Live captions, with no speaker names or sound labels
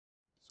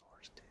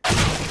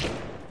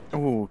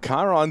Oh,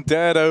 Chiron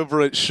dead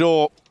over at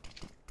short.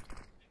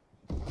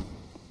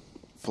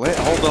 Flit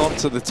hold on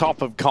to the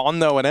top of Con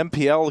though, and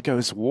MPL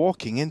goes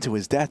walking into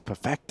his death.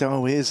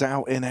 Perfecto is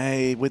out in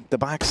A with the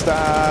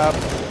backstab.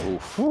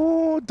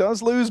 Ooh,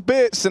 does lose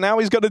bits, and now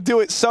he's got to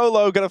do it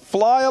solo. Got to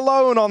fly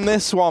alone on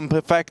this one.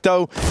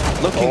 Perfecto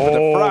looking for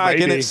the frag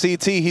in at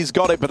CT. He's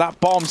got it, but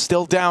that bomb's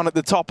still down at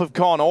the top of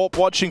Con. Orp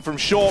watching from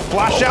short.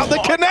 Flash out the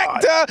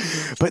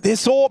connector, but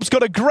this Orp's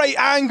got a great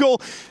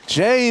angle.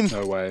 James.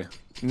 No way.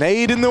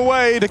 Nade in the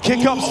way to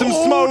kick up some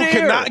smoke,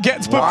 and that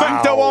gets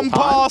Perfecto on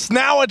pass.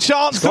 Now a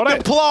chance at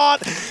the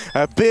plant.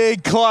 A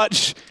big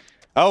clutch.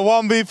 A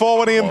 1v4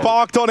 when he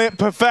embarked on it.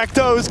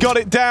 Perfecto's got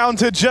it down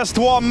to just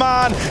one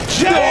man.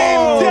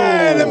 James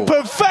dead and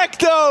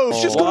Perfecto.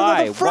 Just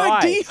got another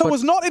frag. Diha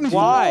was not informed.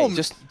 Why?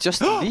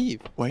 Just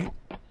leave. Wait.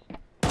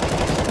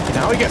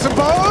 Now he gets them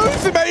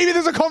both. Maybe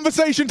there's a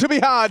conversation to be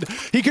had.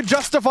 He could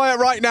justify it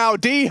right now.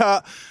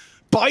 Diha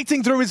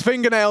biting through his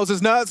fingernails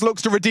as Nertz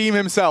looks to redeem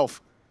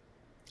himself.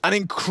 An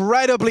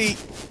incredibly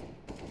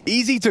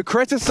easy to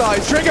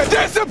criticize trigger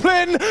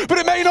discipline, but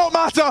it may not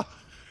matter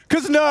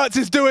because Nertz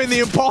is doing the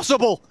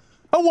impossible.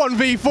 A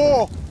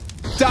 1v4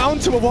 down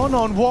to a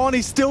one-on-one.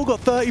 He's still got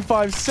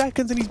 35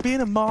 seconds and he's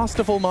being a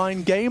masterful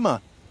mind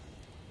gamer.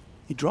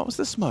 He drops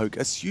the smoke,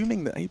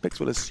 assuming that Apex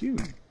will assume.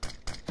 And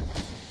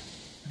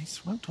he's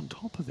smoked on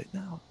top of it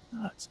now.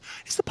 Nertz.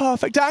 It's the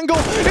perfect angle.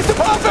 It's the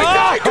perfect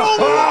angle.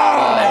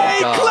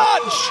 A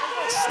clutch.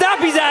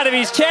 Snappy's out of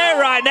his chair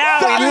right now.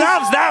 He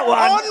loves that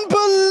one.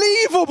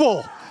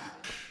 Unbelievable.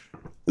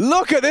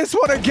 Look at this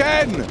one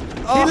again.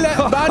 He let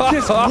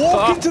Mantis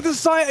walk into the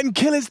site and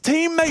kill his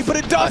teammate, but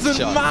it doesn't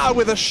matter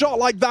with a shot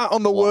like that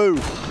on the woo.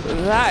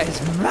 That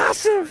is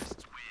massive.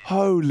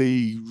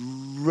 Holy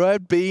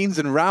red beans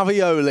and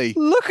ravioli.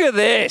 Look at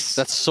this.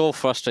 That's so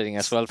frustrating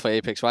as well for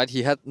Apex, right?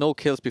 He had no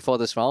kills before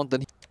this round.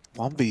 Then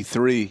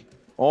 1v3.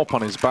 Orp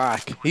on his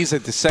back. He's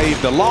had to save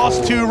the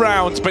last 2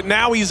 rounds, but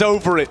now he's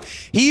over it.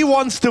 He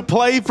wants to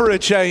play for a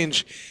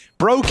change.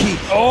 Broky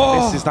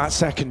misses that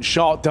second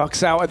shot.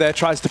 Ducks out of there,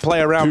 tries to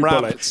play around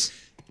ramp.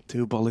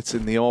 2 bullets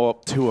in the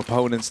Orp, 2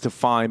 opponents to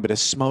find, but a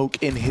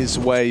smoke in his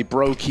way.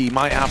 Broky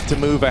might have to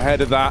move ahead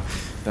of that.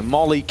 The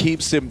molly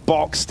keeps him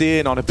boxed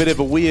in on a bit of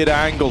a weird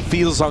angle.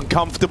 Feels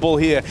uncomfortable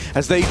here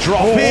as they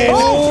drop in.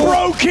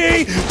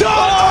 Broky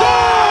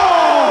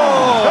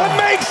does and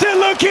makes it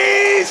look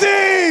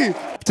easy!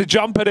 To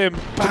jump at him,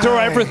 to throw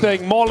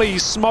everything. Molly,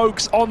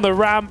 smokes on the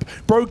ramp.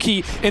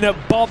 Broky in a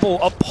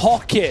bubble, a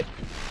pocket.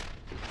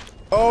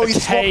 Oh, he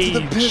swapped to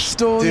the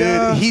pistol.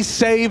 Dude, he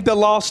saved the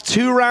last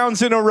 2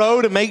 rounds in a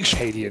row to make sure.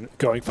 Cadian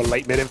going for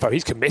late mid info.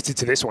 He's committed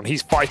to this one.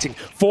 He's fighting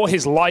for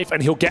his life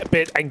and he'll get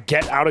bit and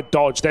get out of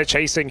dodge. They're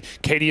chasing.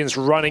 Cadian's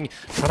running,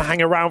 trying to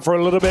hang around for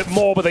a little bit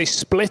more, but they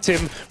split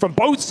him from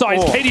both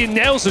sides. Cadian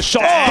nails the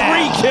shot.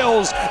 3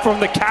 kills from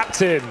the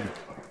captain.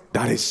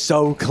 That is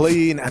so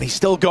clean, and he's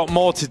still got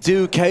more to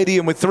do.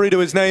 Cadian with 3 to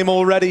his name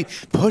already.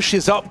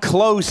 Pushes up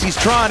close. He's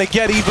trying to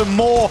get even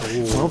more.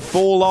 Will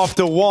fall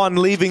after 1,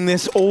 leaving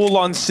this all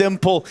on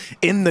Simple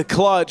in the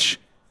clutch.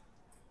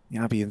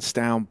 Yabi and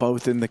Stown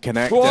both in the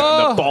connector.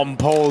 And the bomb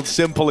pulled.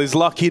 Simple is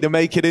lucky to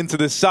make it into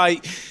the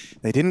site.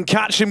 They didn't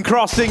catch him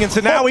crossing, and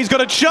so now he's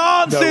got a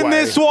chance in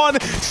this one.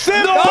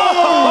 Simple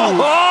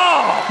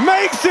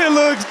makes it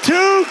look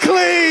too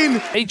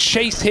clean. They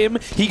chase him.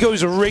 He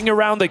goes ring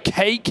around the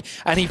cake,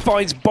 and he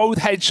finds both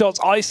headshots,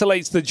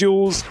 isolates the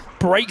jewels,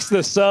 breaks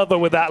the server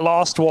with that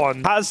last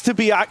one. Has to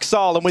be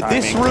Axal, and with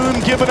this room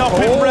given up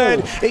in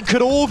red, it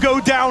could all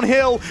go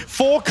downhill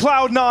for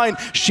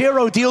Cloud9.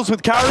 Shiro deals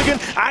with Carrigan.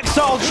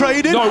 Axal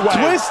traded.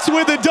 Twists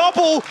with a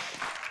double.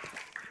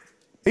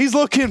 He's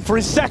looking for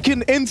his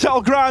 2nd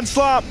Intel Grand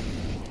Slam.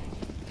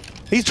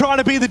 He's trying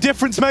to be the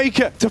difference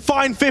maker, to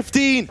find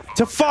 15,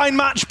 to find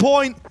match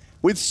point,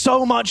 with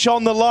so much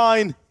on the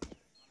line.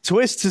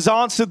 twistzz has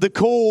answered the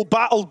call,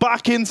 battled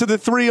back into the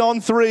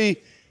 3-on-3.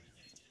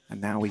 And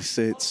now he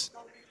sits,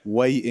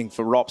 waiting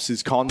for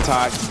ropz's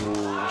contact.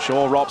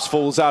 Sure, ropz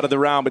falls out of the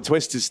round, but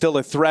twistzz is still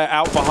a threat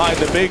out behind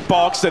the big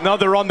box.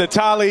 Another on the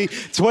tally.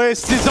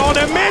 twistzz is on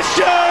a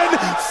mission!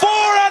 4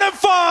 out of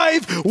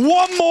 5!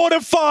 1 more to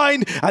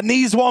find, and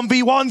these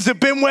 1v1s have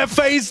been where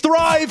FaZe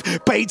thrive.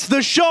 Baits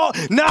the shot,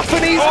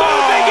 Nafany's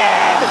moving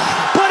in!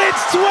 But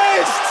it's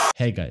twistzz!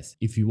 Hey guys,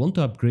 if you want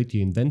to upgrade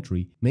your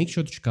inventory, make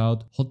sure to check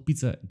out Hot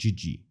Pizza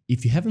GG.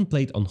 If you haven't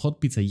played on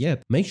Hot Pizza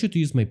yet, make sure to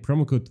use my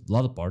promo code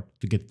vladopard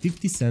to get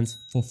 50 cents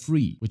for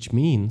free, which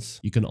means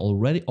you can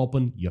already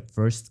open your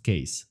first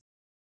case.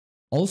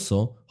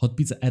 Also, Hot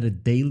Pizza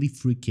added daily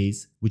free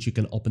case, which you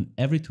can open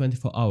every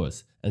 24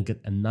 hours and get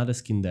another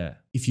skin there.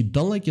 If you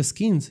don't like your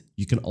skins,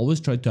 you can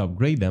always try to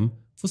upgrade them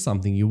for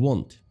something you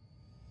want.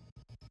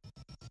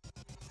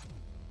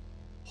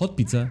 Hot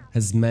Pizza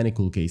has many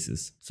cool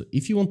cases, so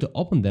if you want to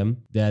open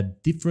them, there are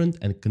different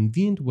and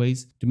convenient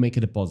ways to make a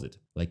deposit,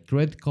 like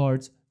credit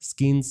cards,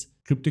 skins,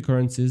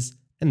 cryptocurrencies,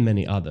 and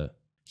many other.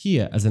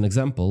 Here, as an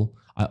example,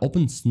 I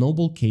opened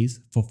Snowball case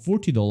for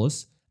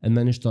 $40 and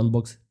managed to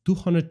unbox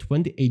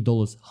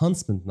 $228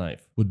 Huntsman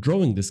knife.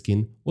 Withdrawing the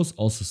skin was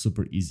also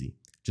super easy.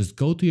 Just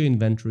go to your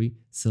inventory,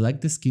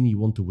 select the skin you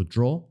want to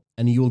withdraw,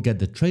 and you will get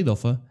the trade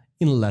offer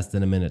in less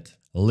than a minute.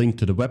 A link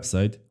to the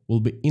website will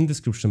be in the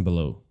description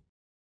below.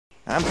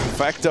 And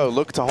Perfecto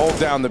look to hold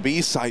down the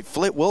B site.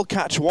 Flit will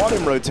catch one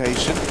in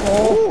rotation.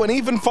 Oh, and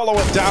even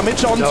follow-up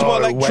damage onto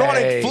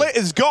Electronic. Way. Flit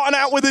has gotten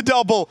out with a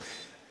double.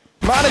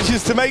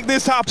 Manages to make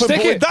this happen. Stick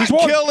but with it. that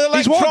kill,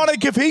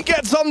 Electronic, if he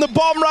gets on the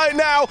bomb right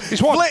now,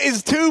 Flit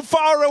is too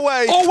far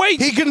away. Oh, wait.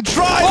 He can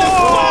try the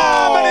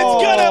slam, and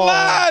it's gonna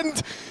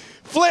land.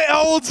 Flit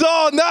holds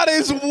on. That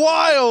is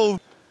wild.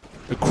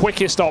 The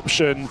quickest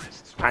option,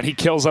 and he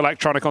kills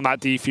Electronic on that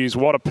defuse.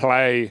 What a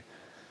play.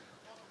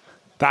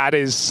 That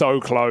is so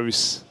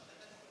close.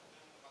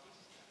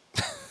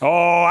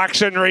 Oh,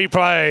 action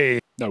replay.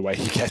 No way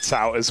he gets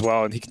out as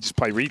well, and he can just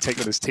play retake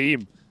with his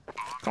team.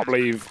 Can't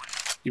believe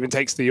he even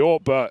takes the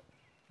AWP, but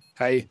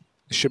hey,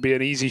 it should be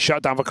an easy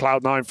shutdown for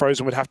Cloud9.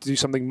 Frozen would have to do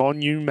something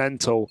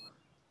monumental.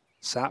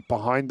 Sat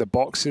behind the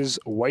boxes,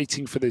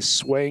 waiting for this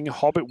swing.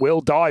 Hobbit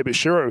will die, but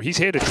Shiro, he's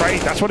here to trade.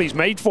 That's what he's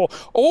made for.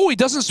 Oh, he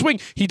doesn't swing.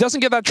 He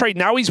doesn't get that trade.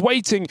 Now he's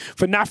waiting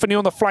for NaVi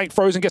on the flank.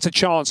 Frozen gets a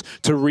chance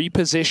to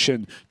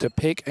reposition, to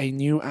pick a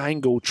new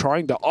angle,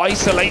 trying to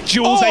isolate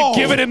Jules. They've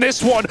given him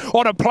this one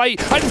on a plate,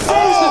 and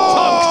Frozen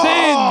tucks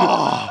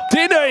in.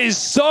 Dinner is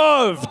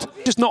served.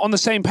 Just not on the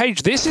same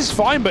page. This is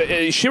fine, but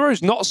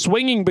Shiro's not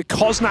swinging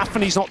because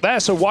NaVi's not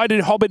there. So why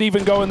did Hobbit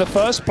even go in the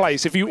first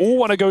place? If you all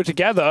want to go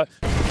together,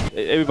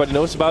 everybody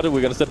knows about it,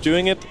 we're gonna stop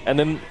doing it, and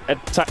then at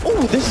time.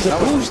 Oh, this is a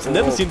boost!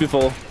 Never seen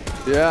before.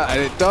 Yeah,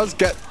 and it does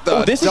get the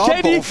Oh, this is double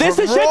shady! This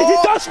from is shady! He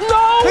does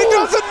know! He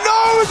doesn't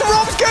know as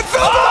ropz gets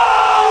up!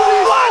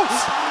 Oh, what?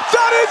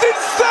 That is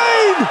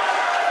insane!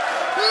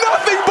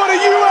 Nothing but a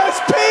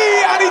USP,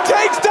 and he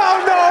takes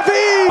down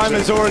NaVi! Time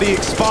has already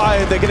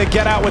expired. They're going to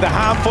get out with a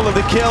handful of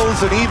the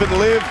kills and even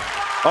live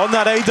on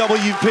that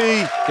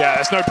AWP. yeah,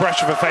 there's no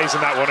pressure for FaZe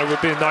in that one. It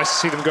would be nice to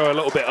see them go a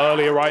little bit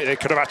earlier, right? They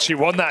could have actually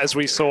won that, as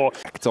we saw.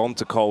 On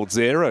to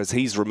cold0 as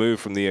he's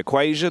removed from the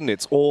equation.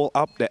 It's all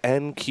up to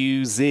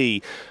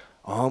NQZ.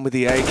 On with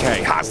the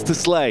AK, has to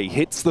slay,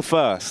 hits the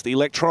first.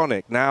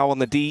 Electronic now on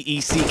the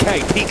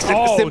DECK, peeks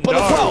into Simple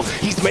as well.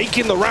 He's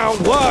making the round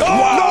work,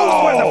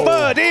 knows where the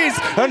third is,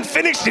 and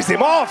finishes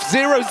him off.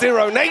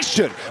 0-0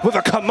 Nation with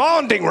a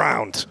commanding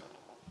round.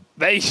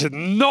 They should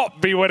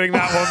not be winning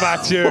that one,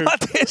 Matthew.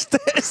 What is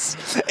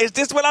this? Is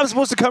this when I'm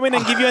supposed to come in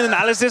and give you an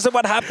analysis of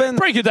what happened?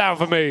 Break it down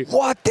for me.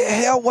 What the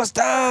hell was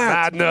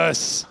that?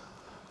 Madness.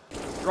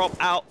 Drop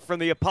out from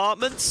the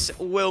apartments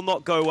will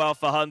not go well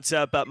for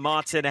Hunter, but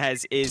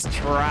Martinez is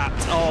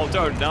trapped. Oh,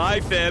 don't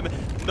knife him.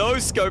 No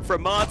scope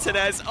from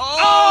Martinez.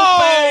 Oh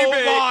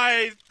baby!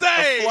 My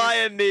days! A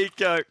flying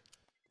niko.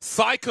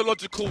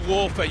 Psychological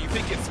warfare. You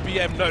think it's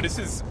BM? No, this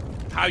is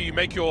how you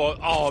make your...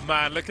 Oh,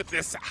 man, look at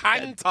this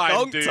hang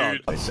time, dude.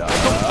 Oh,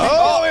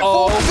 it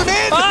forces him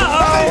in!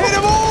 They hit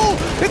him all!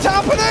 It's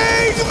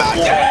happening!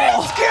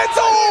 Martinez gets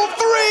all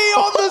three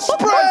on the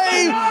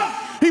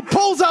spray! He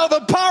pulls out the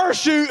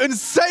parachute and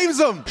saves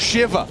them!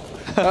 Shiver.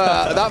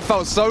 That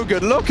felt so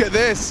good. Look at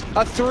this.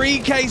 A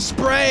 3K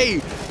spray!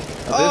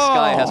 This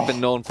guy has been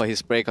known for his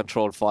spray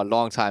control for a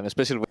long time,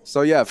 especially with...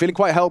 So yeah, feeling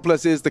quite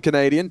helpless is the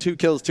Canadian. 2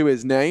 kills to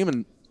his name,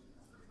 and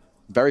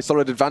very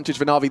solid advantage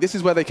for NaVi. This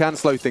is where they can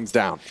slow things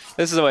down.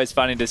 This is always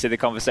funny to see the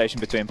conversation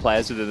between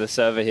players within the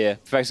server here.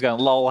 Perfecto's going,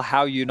 lol,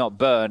 how you not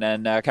burn?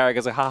 And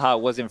Carragher's like, haha,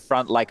 was in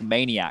front like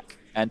maniac.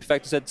 And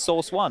Perfecto said,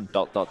 source 1, ...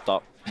 They're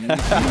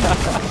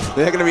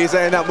going to be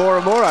saying that more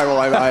and more, I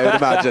would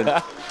imagine. I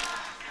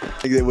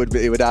think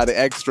it would add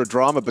extra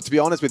drama, but to be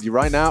honest with you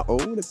right now, oh,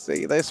 let's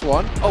see this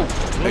one. Oh,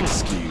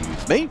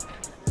 excuse me.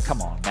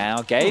 Come on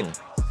now, Gabe.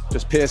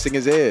 Just piercing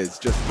his ears.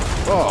 Just,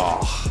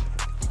 oh.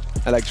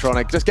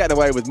 Electronic just getting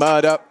away with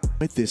murder.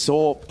 With this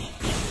AWP.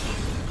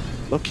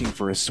 Looking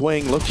for a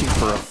swing, looking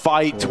for a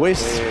fight.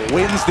 twistzz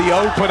wins the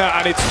opener,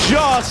 and it's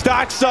just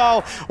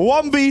Axal.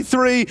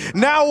 1v3,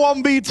 now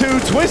 1v2.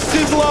 twistzz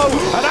is low,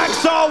 and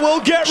Axal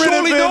will get rid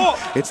of him.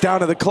 It's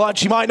down to the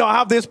clutch. He might not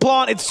have this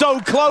plant. It's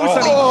so close,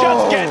 and he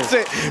just gets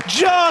it.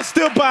 Just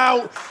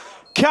about.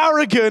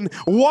 Carrigan,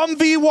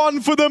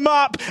 1v1 for the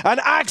map, and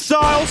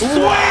Axal swings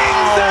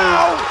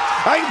out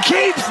and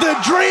keeps the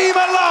dream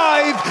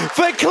alive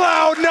for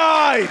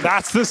Cloud9.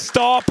 That's the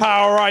star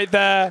power right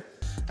there.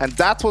 And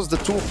that was the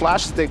 2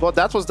 flashes they got.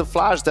 That was the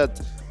flash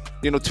that,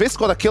 you know, twistzz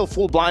got a kill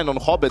full blind on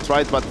Hobbit,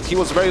 right? But he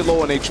was very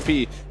low on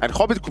HP. And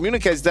Hobbit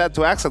communicates that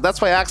to Axal.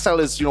 That's why Axal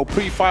is, you know,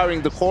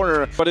 pre-firing the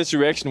corner. What is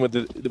your reaction with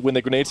when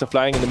the grenades are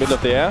flying in the middle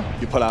of the air?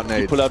 You pull out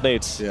nades. You pull out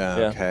nades.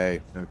 Yeah, okay.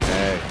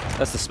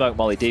 That's the smoke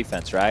molly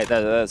defense, right?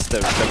 That's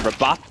the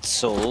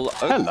rebuttal.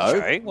 Hello.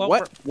 Okay.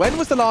 Well, when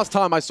was the last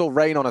time I saw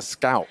Rain on a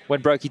scout?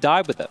 when Broky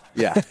died with it.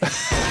 Yeah.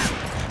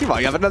 You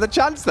might have another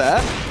chance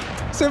there.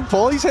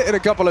 Simple, he's hitting a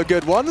couple of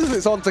good ones.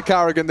 It's on to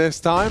Carrigan this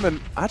time, and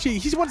actually,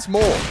 he wants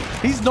more.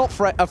 He's not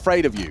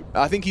afraid of you.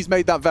 I think he's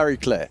made that very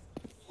clear.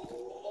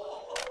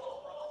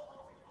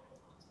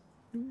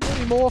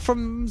 Any more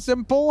from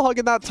Simple,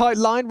 hugging that tight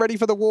line, ready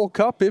for the walk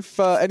up if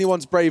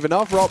anyone's brave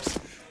enough. ropz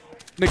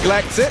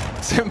neglects it.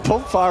 Simple,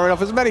 firing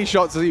off as many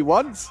shots as he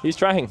wants. He's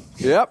trying.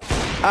 Yep.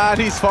 And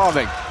he's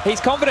farming. He's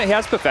confident he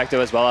has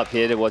Perfecto as well up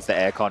here towards the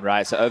aircon,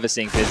 right? So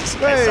overseeing business in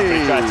case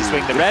somebody tries to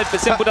swing the red,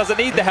 but Simple doesn't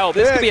need the help.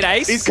 This could be an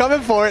ace. He's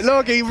coming for it.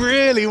 Look, he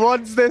really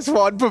wants this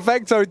one.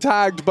 Perfecto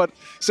tagged, but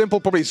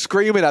Simple probably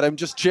screaming at him,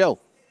 just chill.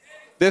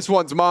 This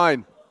one's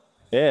mine.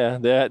 Yeah,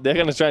 they're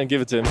going to try and give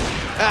it to him.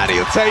 And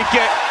he'll take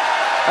it.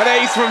 An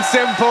ace from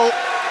Simple.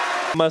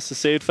 Must have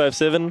saved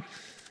 5-7.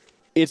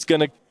 It's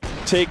going to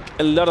take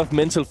a lot of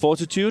mental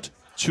fortitude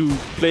to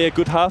play a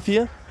good half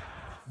here.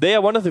 They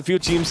are one of the few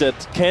teams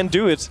that can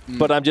do it,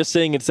 but I'm just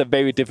saying it's a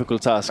very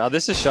difficult task. Now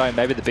this is showing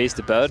maybe the beast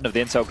of burden of the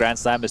Intel Grand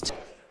Slam is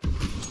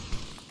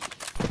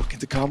Looking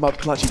to come up,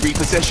 clutchy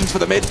repossessions for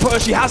the mid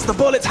push. He has the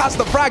bullets, has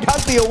the frag,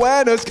 has the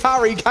awareness.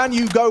 Carry, can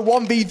you go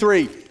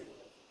 1v3?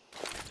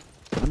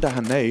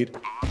 Underhand nade.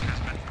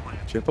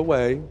 Chip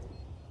away.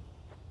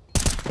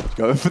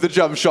 Going for the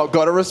jump shot,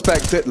 gotta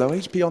respect it. Low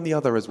HP on the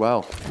other as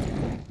well.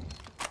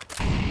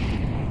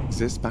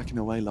 zywoo backing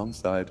away long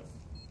side.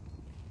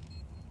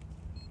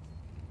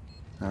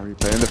 Harry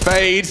playing the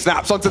fade,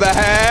 snaps onto the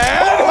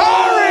head.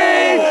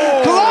 Harry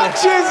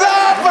clutches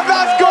up, and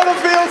that's gotta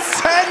feel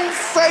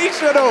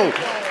sensational.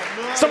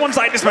 Someone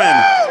side this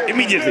man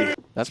immediately.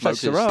 That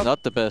flash is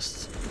not the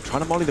best.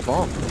 Trying to molly the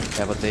bomb.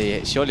 Yeah, but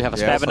they surely have a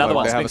They have another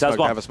one. They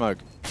have a smoke.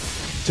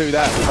 Two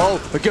there.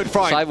 Oh, a good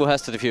fight. zywoo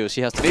has to defuse.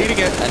 He has to. Needing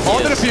it.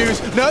 On the defuse.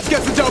 Nerds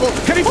gets the double.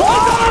 Can he find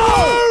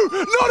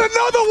zywoo? Not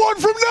another one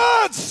from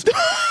Nerds!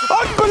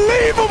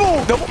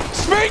 Unbelievable!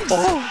 Sphinx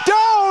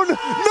down!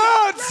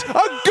 Nerds!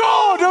 A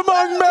god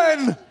among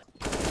men!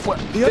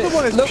 The other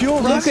one is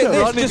pure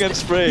running and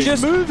spraying.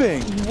 Just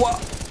moving. What?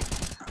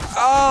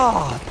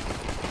 Ah!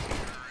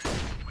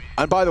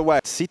 And by the way,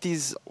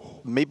 cities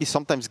maybe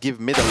sometimes give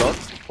mid a lot.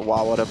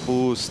 Wow, what a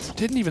boost.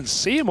 Didn't even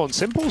see him on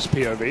Simple's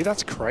POV.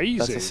 That's crazy.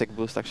 That's a sick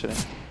boost, actually.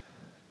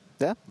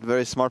 Yeah,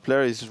 very smart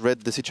player. He's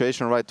read the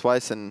situation right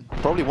twice and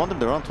probably won them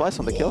the round twice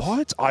on the kills.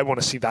 What? I want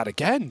to see that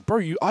again.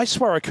 Bro, I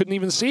swear I couldn't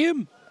even see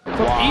him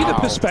from either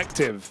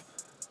perspective.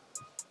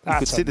 You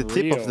could see the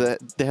tip of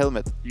the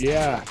helmet.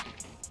 Yeah.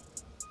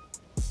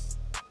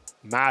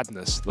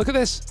 Madness. Look at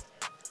this.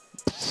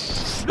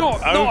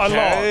 Not a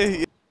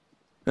lot.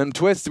 And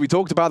twistzz, we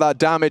talked about that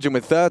damage, and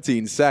with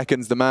 13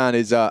 seconds, the man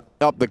is up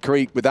the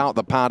creek without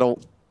the paddle.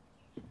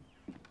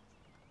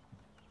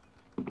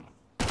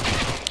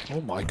 Oh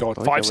my god,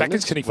 5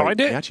 seconds, can he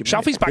find it?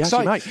 Shalfie's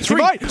backside. 3,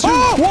 2, 1.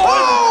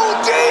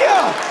 Oh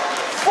dear!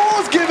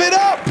 Four's give it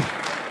up!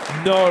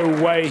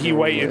 No way he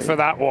waited for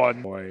that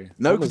one.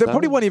 No, because they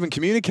probably weren't even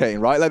communicating,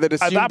 right? Like they'd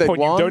assumed at that point,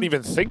 won. you don't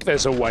even think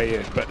there's a way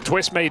in. But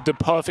twistzz made the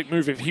perfect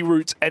move. If he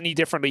routes any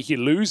differently, he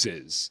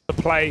loses. The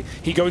play,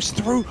 he goes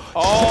through.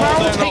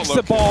 Sprout takes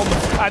the bomb,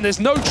 and there's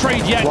no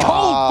trade yet.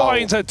 Cold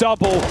finds a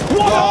double.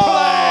 What a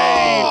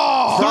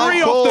play!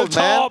 3 off the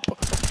top.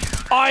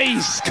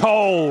 Ice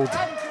cold.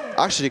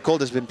 Actually,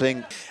 Cold has been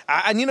playing.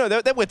 And, you know,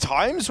 there were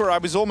times where I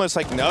was almost,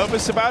 like,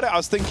 nervous about it. I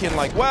was thinking,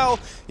 like, well,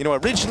 you know,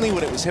 originally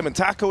when it was him and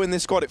Taco in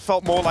this squad, it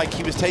felt more like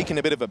he was taking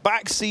a bit of a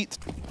backseat.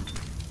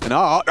 And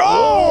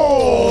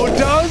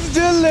does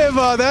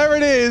deliver. There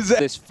it is.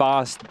 This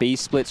fast B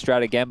split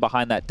strat again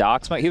behind that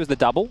dark smoke. Here was the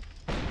double.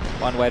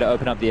 One way to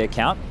open up the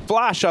account.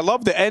 Flash, I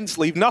love the Ence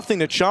leave nothing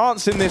to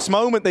chance in this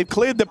moment. They've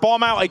cleared the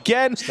bomb out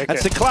again. And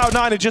so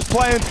Cloud9 are just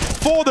playing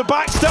for the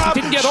backstab. He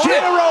didn't get on Shiro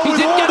it. He with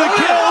didn't all get the on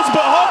kills, it.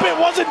 but Hobbit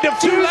wasn't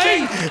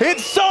defusing.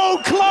 It's so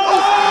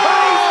close.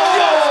 He's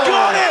just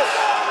got it.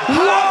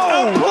 What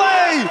a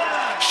play.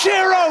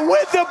 Shiro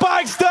with the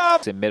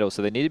backstab. In middle,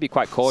 so they need to be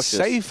quite cautious.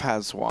 Safe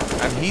has one,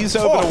 and he's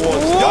over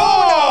towards...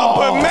 Oh,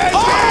 no, but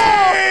Messi!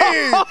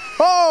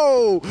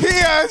 He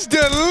has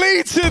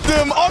deleted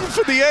them on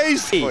for the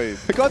ace.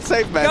 God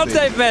save Messi. God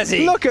save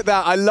Messi. Look at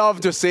that. I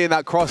love just seeing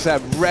that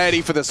crosshair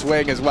ready for the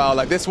swing as well.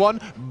 Like this one,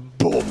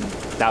 boom.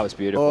 That was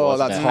beautiful. Oh,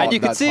 that's hot. And you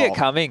could see it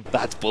coming.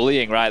 That's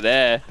bullying right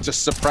there.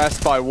 Just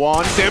suppressed by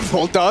one.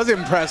 Simple does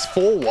impress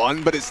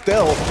 4-1, but it's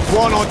still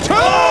 1 on 2.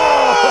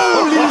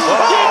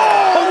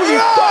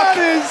 That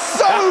is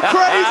so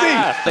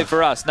crazy.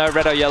 For us, no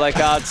red or yellow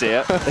cards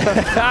here.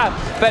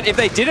 But if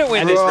they didn't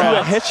win this round,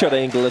 a headshot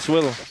angle as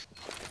well.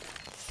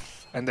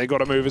 And they got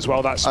to move as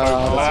well, that smoke.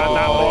 That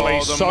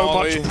Molly, so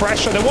much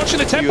pressure. They're watching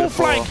the temple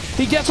flank.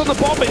 He gets on the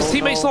bomb, but his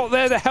teammate's not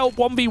there to help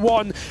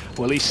 1v1.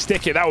 Will he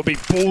stick it? That would be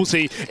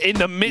ballsy. In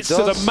the midst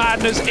of the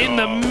madness, in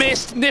the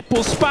mist, nipple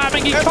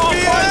spamming. He can't find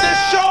the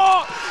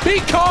shot. He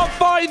can't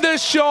find the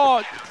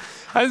shot.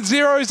 And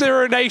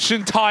 0-0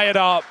 Nation tie it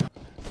up.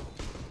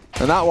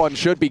 And that one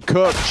should be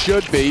cooked,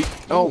 should be.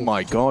 Oh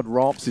my god,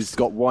 ropz has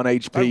got 1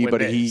 HP,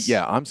 but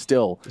I'm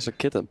still There's a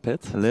kid in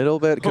pit. a little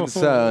bit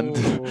concerned.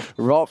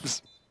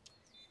 ropz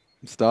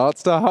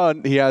starts to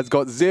hunt. He has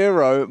got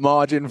 0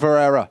 margin for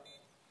error.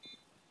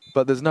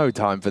 But there's no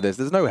time for this.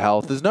 There's no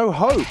health. There's no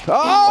hope.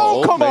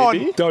 Oh, come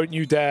on. Don't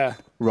you dare.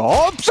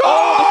 ropz!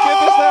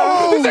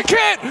 Oh! There's a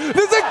kit!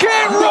 There's a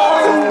kit!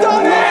 ropz has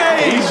done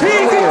it! He's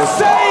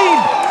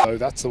insane! So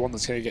that's the one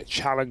that's going to get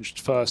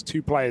challenged first.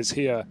 2 players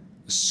here.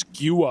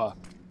 Skewer.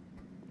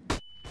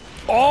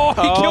 Oh,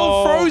 he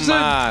killed Frozen.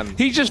 Man.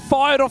 He just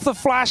fired off the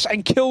flash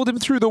and killed him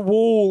through the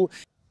wall.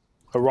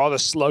 A rather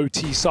slow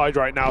T side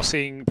right now,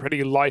 seeing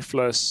pretty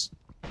lifeless.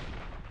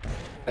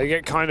 They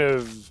get kind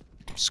of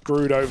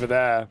screwed over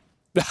there.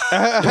 For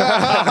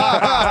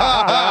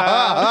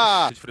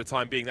the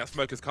time being, that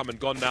smoke has come and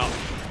gone now.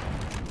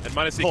 And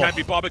monesy can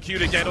be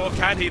barbecued again, or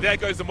can he? There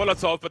goes the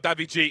Molotov, but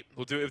NaVi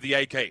will do it with the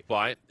AK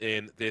by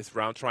in this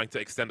round, trying to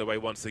extend away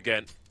once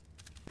again.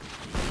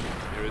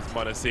 Here is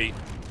monesy.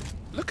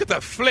 Look at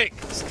the flick.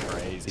 It's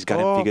crazy. He's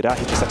got him figured out.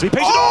 He just has to be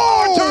patient.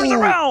 Oh, turns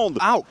around!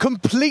 Out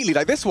completely.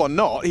 Like this one,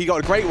 not. He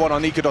got a great one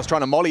on niko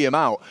trying to molly him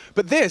out.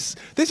 But this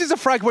is a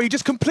frag where he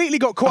just completely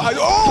got caught. I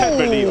can't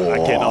believe it.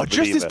 I cannot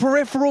just his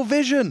peripheral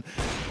vision.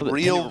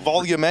 Real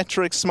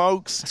volumetric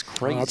smokes. That's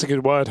crazy. Oh, that's a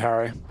good word,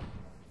 Harry.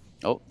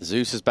 Oh,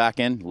 Zeus is back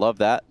in. Love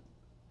that.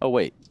 Oh,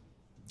 wait.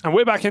 And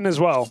we're back in as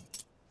well.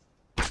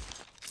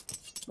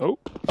 Oh,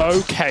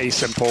 okay,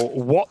 Simple.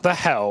 What the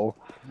hell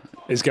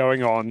is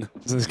going on?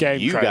 This game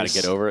You got to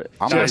get over it.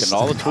 I'm looking at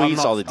all the tweets,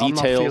 all the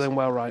details. I'm not feeling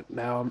well right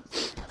now.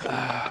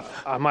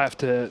 I might have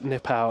to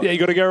nip out. Yeah, you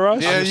got to go,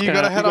 Rush? Yeah, you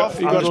got to head off.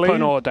 I'm just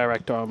putting all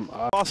director on.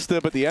 Faster,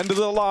 but the end of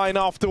the line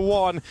after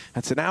one.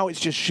 And so now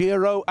it's just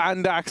Shiro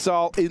and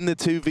Axal in the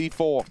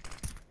 2v4.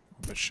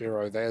 But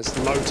Shiro, there's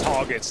low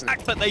targets.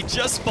 But they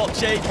just spot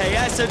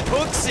JKS, and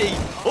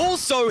uxie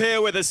also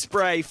here with a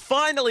spray.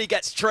 Finally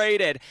gets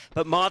traded,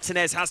 but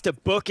Martinez has to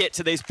book it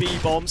to this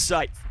B-bomb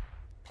site.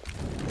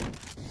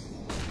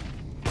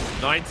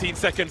 19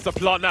 seconds to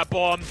plant that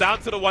bomb. Down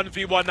to the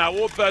 1v1 now.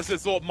 Orb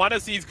versus Orb.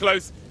 monesy's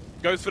close.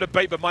 Goes for the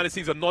bait, but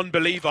monesy's a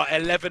non-believer.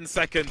 11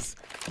 seconds.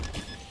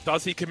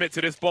 Does he commit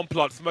to this bomb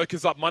plant? Smoke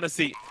is up.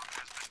 monesy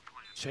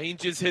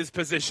changes his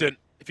position.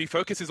 If he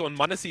focuses on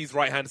monesy's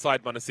right-hand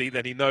side, monesy,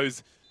 then he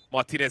knows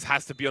Martinez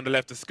has to be on the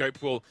left. The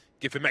scope will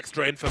give him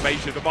extra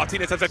information. But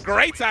Martinez has a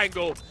great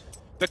angle.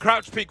 The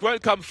crouch peek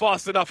won't come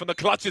fast enough, and the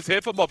clutch is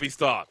here for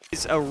Movistar.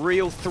 Is a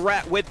real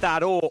threat with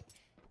that orb.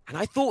 And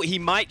I thought he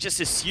might just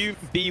assume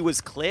B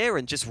was clear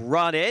and just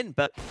run in,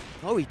 but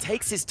no, he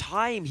takes his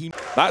time.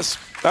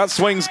 That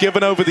swing's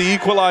given over the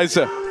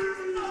equalizer.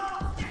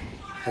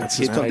 That's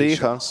his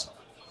patience.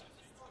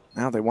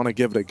 Now they want to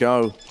give it a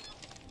go.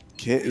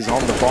 Kit is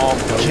on the bomb.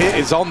 Kit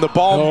is on the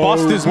bomb.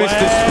 Buster's missed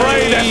the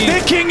spray.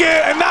 They're sticking it,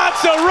 and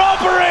that's a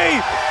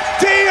robbery!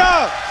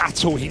 Dia!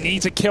 At all. He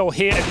needs a kill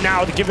here and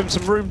now to give him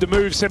some room to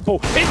move. Simple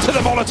into the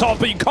Molotov,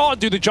 but you can't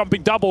do the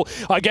jumping double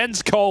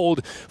against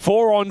Cold.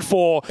 4 on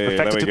 4.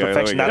 Perfected to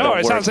perfection. No,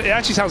 it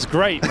actually sounds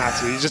great,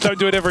 Matty. You just don't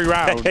do it every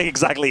round.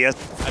 Exactly, yes.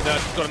 And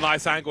he's got a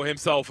nice angle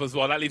himself as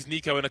well. That leaves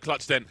niko in a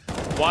clutch then.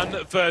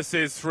 1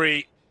 versus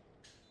 3.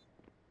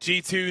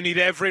 G2 need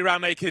every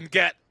round they can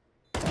get.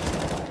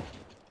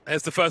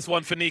 There's the first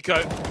one for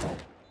niko.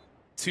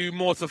 2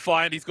 more to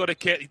find. He's got a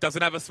kit. He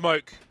doesn't have a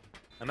smoke.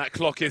 And that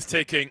clock is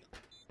ticking.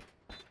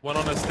 1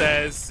 on the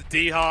stairs.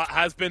 D-Heart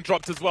has been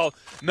dropped as well.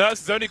 Nurse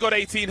has only got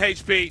 18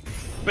 HP,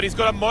 but he's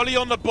got a molly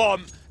on the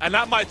bomb, and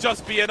that might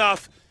just be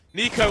enough.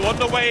 niko on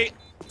the way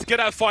to get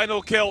that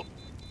final kill,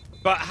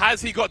 but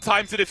has he got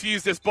time to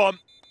defuse this bomb?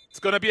 It's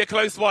going to be a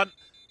close one.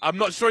 I'm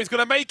not sure he's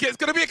going to make it. It's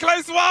going to be a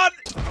close one!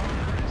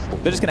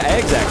 They're just going to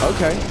exec.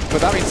 Okay,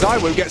 but that means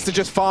Zywoo gets to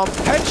just farm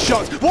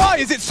headshots. Why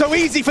is it so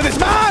easy for this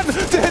man to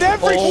hit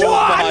every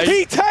shot?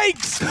 He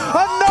takes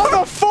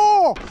another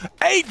 4!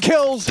 8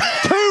 kills,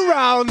 2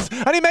 rounds,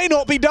 and he may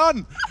not be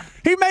done.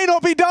 He may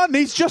not be done.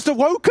 He's just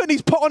awoken.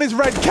 He's put on his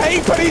red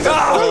cape, and he's a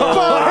superhero!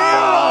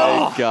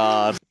 Oh, my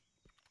God.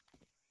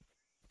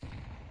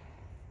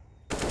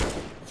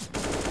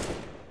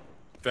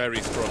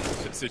 Very strong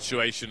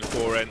situation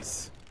for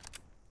Ence.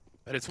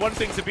 But it's one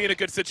thing to be in a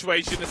good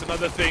situation, it's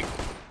another thing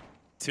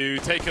to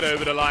take it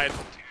over the line.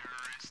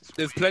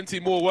 There's plenty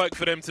more work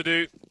for them to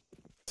do.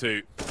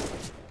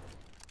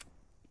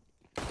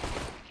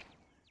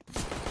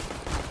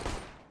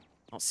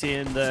 Not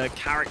seeing the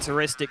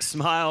characteristic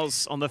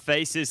smiles on the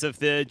faces of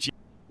the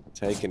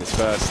Taking his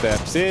first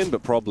steps in,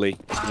 but probably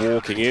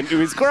walking into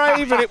his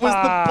grave, and it was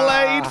the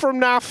blade from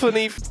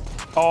NaVi.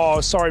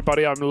 Oh, sorry,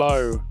 buddy, I'm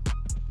low.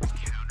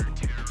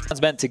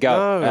 It's meant to go.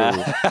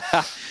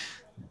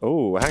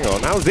 Oh, hang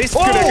on. How's this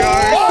going to go?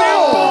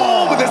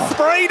 Simple with a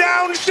spray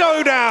down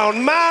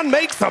showdown. Man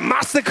makes a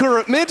massacre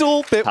at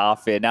middle.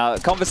 Half here. Now,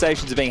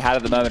 conversations are being had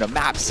at the moment on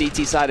map,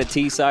 CT-sided,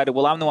 T-sided.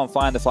 Well, I'm the one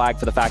flying the flag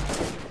for the fact.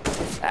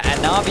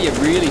 And NaVi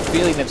are really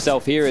feeling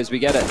themselves here as we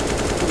get a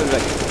little bit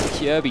of a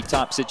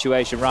Kirby-type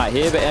situation right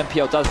here. But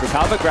MPL does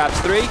recover, grabs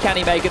 3. Can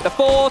he make it the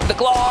 4th? The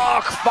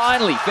Glock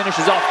finally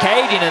finishes off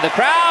Cadian, and the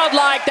crowd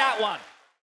like that one.